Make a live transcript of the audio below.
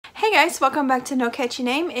Hey guys, welcome back to No Catchy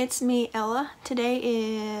Name. It's me, Ella. Today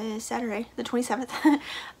is Saturday, the 27th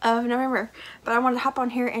of November. But I wanted to hop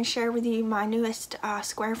on here and share with you my newest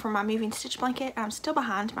square for my moving stitch blanket. I'm still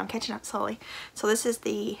behind, but I'm catching up slowly. So this is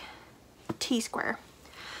the T square.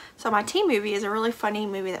 So my T movie is a really funny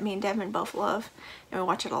movie that me and Devin both love, and we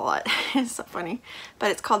watch it a lot. It's so funny.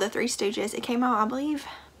 But it's called The Three Stooges. It came out, I believe,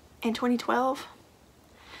 in 2012.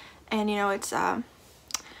 And you know, it's a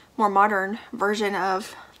more modern version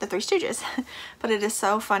of The Three Stooges. But it is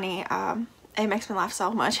so funny. It makes me laugh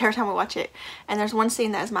so much every time we watch it. And there's one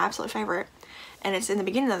scene that is my absolute favorite. And it's in the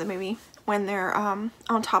beginning of the movie when they're on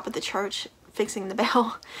top of the church fixing the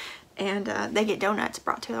bell. And they get donuts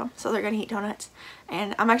brought to them, so they're gonna eat donuts.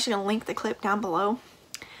 And I'm actually gonna link the clip down below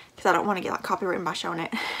because I don't want to get like copywritten by showing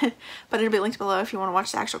it. But it'll be linked below if you want to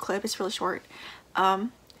watch the actual clip. It's really short.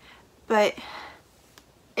 But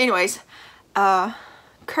anyways,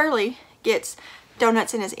 Curly gets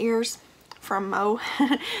donuts in his ears from Mo.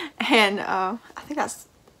 And I think that's,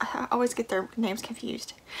 I always get their names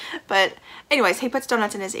confused. But anyways, he puts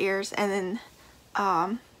donuts in his ears, and then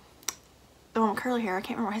the one with curly hair, I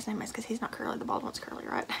can't remember what his name is because he's not curly. The bald one's curly,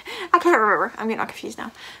 right? I can't remember. I'm getting all confused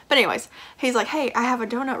now. But anyways, he's like, hey, I have a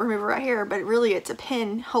donut remover right here. But really it's a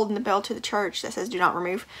pin holding the bell to the church that says do not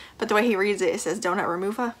remove. But the way he reads it, it says donut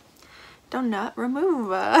remover. Donut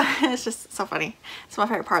remover. It's just so funny. It's my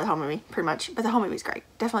favorite part of the whole movie, pretty much. But the whole movie's great.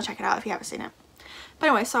 Definitely check it out if you haven't seen it. But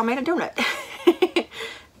anyway, so I made a donut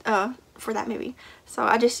for that movie. So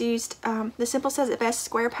I just used the Simple Says It Best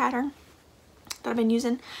square pattern that I've been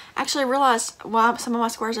using. Actually, I realized why some of my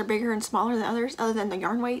squares are bigger and smaller than others, other than the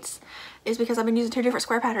yarn weights, is because I've been using two different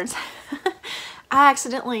square patterns. I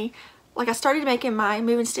accidentally, like, I started making my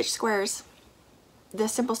Move and Stitch squares the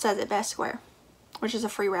Simple Says It Best square, which is a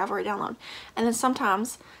free Ravelry download. And then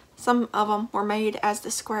sometimes some of them were made as the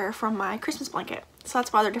square from my Christmas blanket, so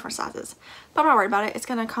that's why they're different sizes. But I'm not worried about it. It's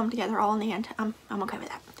gonna come together all in the end. I'm okay with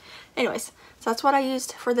that. Anyways, so that's what I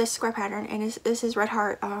used for this square pattern, and this is Red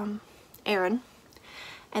Heart Aaron.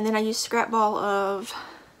 And then I used scrap ball of,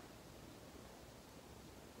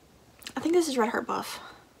 I think this is Red Heart Buff.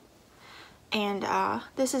 And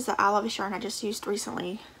this is the I Love This yarn I just used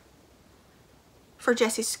recently for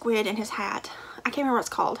Jesse's squid and his hat. I can't remember what it's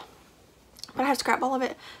called, but I have scrap ball of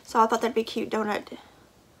it, so I thought that'd be cute donut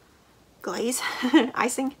glaze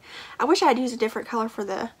icing. I wish I had used a different color for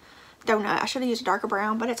the donut. I should have used a darker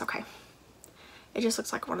brown, but it's okay. It just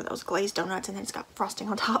looks like one of those glazed donuts, and then it's got frosting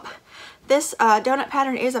on top. This donut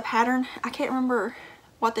pattern is a pattern. I can't remember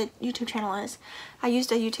what the YouTube channel is. I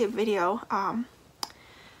used a YouTube video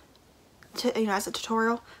as a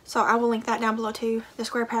tutorial, so I will link that down below too. The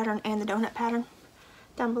square pattern and the donut pattern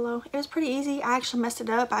down below. It was pretty easy. I actually messed it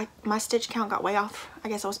up. My stitch count got way off. I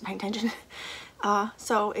guess I wasn't paying attention.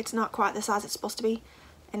 So it's not quite the size it's supposed to be,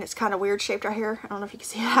 and it's kind of weird shaped right here. I don't know if you can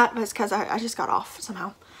see that, but it's because I just got off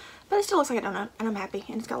somehow. But it still looks like a donut, and I'm happy.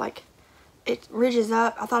 And it's got like, it ridges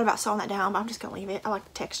up. I thought about sewing that down, but I'm just gonna leave it. I like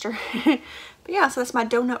the texture. But yeah, so that's my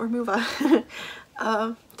donut remover.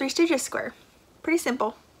 Three Stooges square. Pretty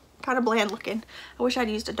simple, kind of bland looking. I wish I'd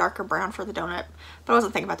used a darker brown for the donut, but I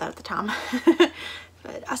wasn't thinking about that at the time.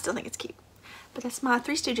 But I still think it's cute. But that's my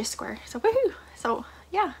Three Stooges square. So woohoo! So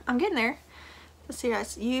yeah, I'm getting there. Let's see,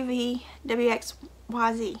 that's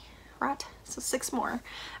UVWXYZ. Right, so 6 more. I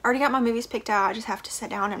already got my movies picked out. I just have to sit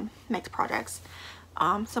down and make the projects.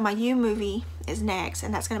 So my U movie is next,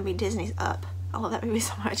 and that's going to be Disney's Up. I love that movie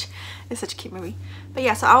so much. It's such a cute movie. But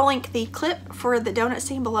yeah, so I'll link the clip for the donut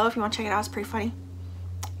scene below if you want to check it out. It's pretty funny.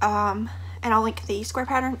 And I'll link the square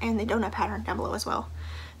pattern and the donut pattern down below as well.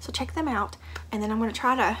 So check them out. And then I'm going to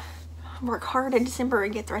try to work hard in December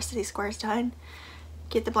and get the rest of these squares done.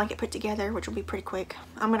 Get the blanket put together, which will be pretty quick.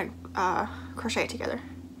 I'm going to crochet it together.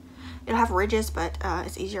 It'll have ridges, but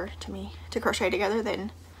it's easier to me to crochet together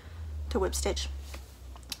than to whip stitch.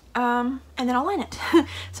 And then I'll line it.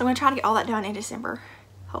 So I'm going to try to get all that done in December,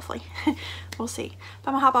 hopefully. We'll see. But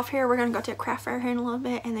I'm going to hop off here. We're going to go to a craft fair here in a little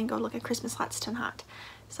bit, and then go look at Christmas lights tonight.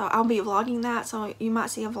 So I'll be vlogging that, so you might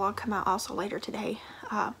see a vlog come out also later today.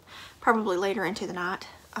 Probably later into the night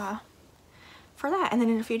for that. And then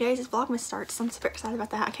in a few days, Vlogmas starts. So I'm super excited about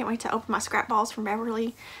that. I can't wait to open my scrap balls from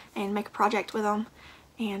Beverly and make a project with them.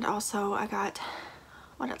 And also I got,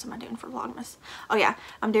 what else am I doing for Vlogmas? Oh yeah,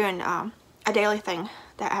 I'm doing a daily thing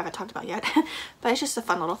that I haven't talked about yet. But it's just a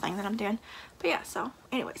fun little thing that I'm doing. But yeah, so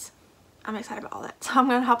anyways, I'm excited about all that. So I'm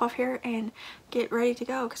going to hop off here and get ready to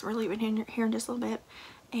go because we're leaving here in just a little bit.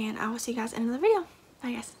 And I will see you guys in the video.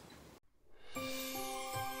 Bye guys.